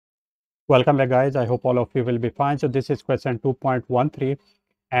Welcome back, guys. I hope all of you will be fine. So this is question 2.13,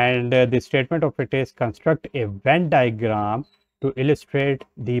 and the statement of it is construct a Venn diagram to illustrate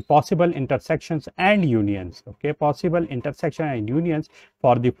the possible intersections and unions. Okay, possible intersection and unions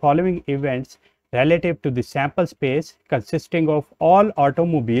for the following events relative to the sample space consisting of all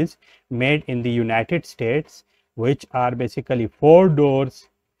automobiles made in the United States, which are basically 4 doors,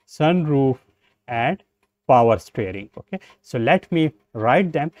 sunroof, and power steering. Okay, so let me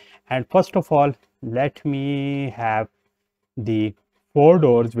write them, and first of all let me have the 4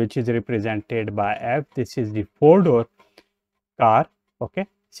 doors, which is represented by F. This is the 4-door car. Okay,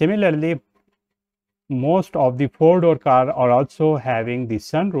 similarly most of the 4-door car are also having the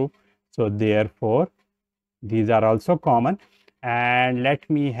sunroof, so therefore these are also common. And let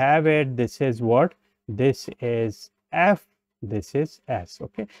me have it, this is what, this is F, this is S.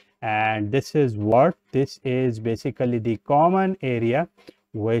 Okay, and this is what, this is basically the common area,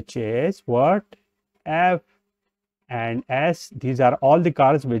 which is what, F and S. These are all the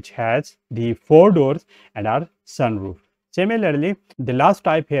cars which has the 4 doors and are sunroof. Similarly, the last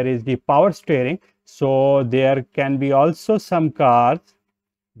type here is the power steering. So there can be also some cars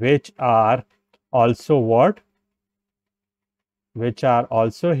which are also what, which are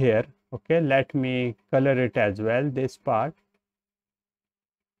also here. Okay, let me color it as well, this part.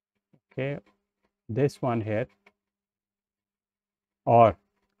 Okay, this one here, or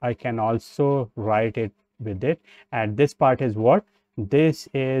I can also write it with it. And this part is what, this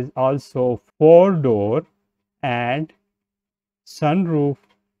is also 4-door and sunroof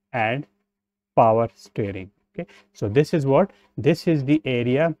and power steering. Okay, so this is what, this is the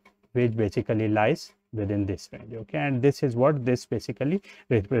area which basically lies within this range. Okay, and this is what, this basically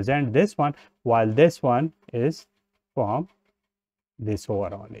represent this one, while this one is from this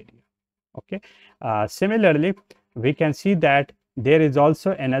overall area. Okay, similarly we can see that there is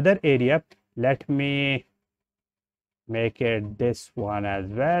also another area. Let me make it this one as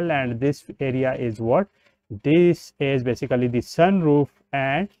well, and this area is what, this is basically the sunroof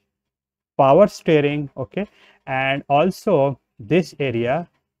and power steering. Okay, and also this area,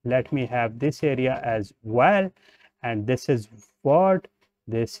 let me have this area as well, and this is what,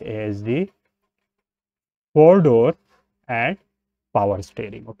 this is the 4-door and power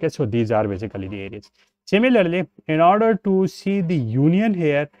steering. Okay, so these are basically the areas. Similarly, in order to see the union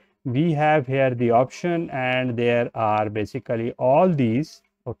here, we have here the option, and there are basically all these.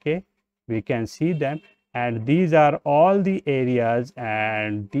 Okay, we can see them, and these are all the areas,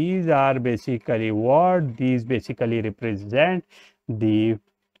 and these are basically what, these basically represent the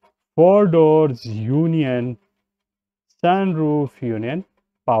 4 doors union, sunroof union,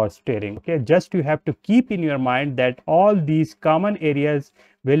 power steering. Okay, just you have to keep in your mind that all these common areas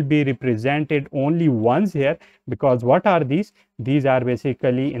will be represented only once here, because what are these, these are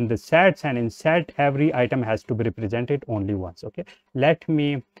basically in the sets, and in set every item has to be represented only once. Okay, let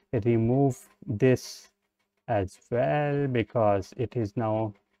me remove this as well, because it is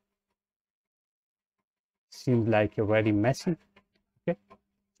now seems like a very messy. Okay,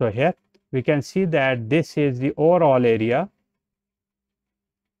 so here we can see that this is the overall area.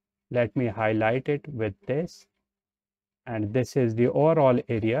 Let me highlight it with this, and this is the overall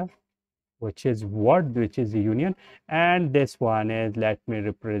area, which is what, which is the union, and this one is, let me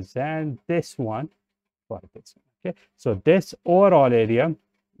represent this one for this one. Okay, so this overall area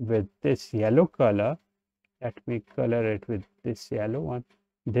with this yellow color, let me color it with this yellow one,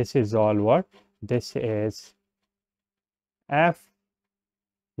 this is all what, this is F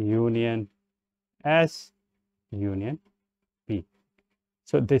union S union P.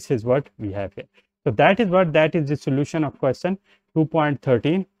 So this is what we have here. So that is what, that is the solution of question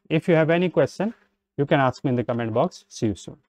 2.13. If you have any question, you can ask me in the comment box. See you soon.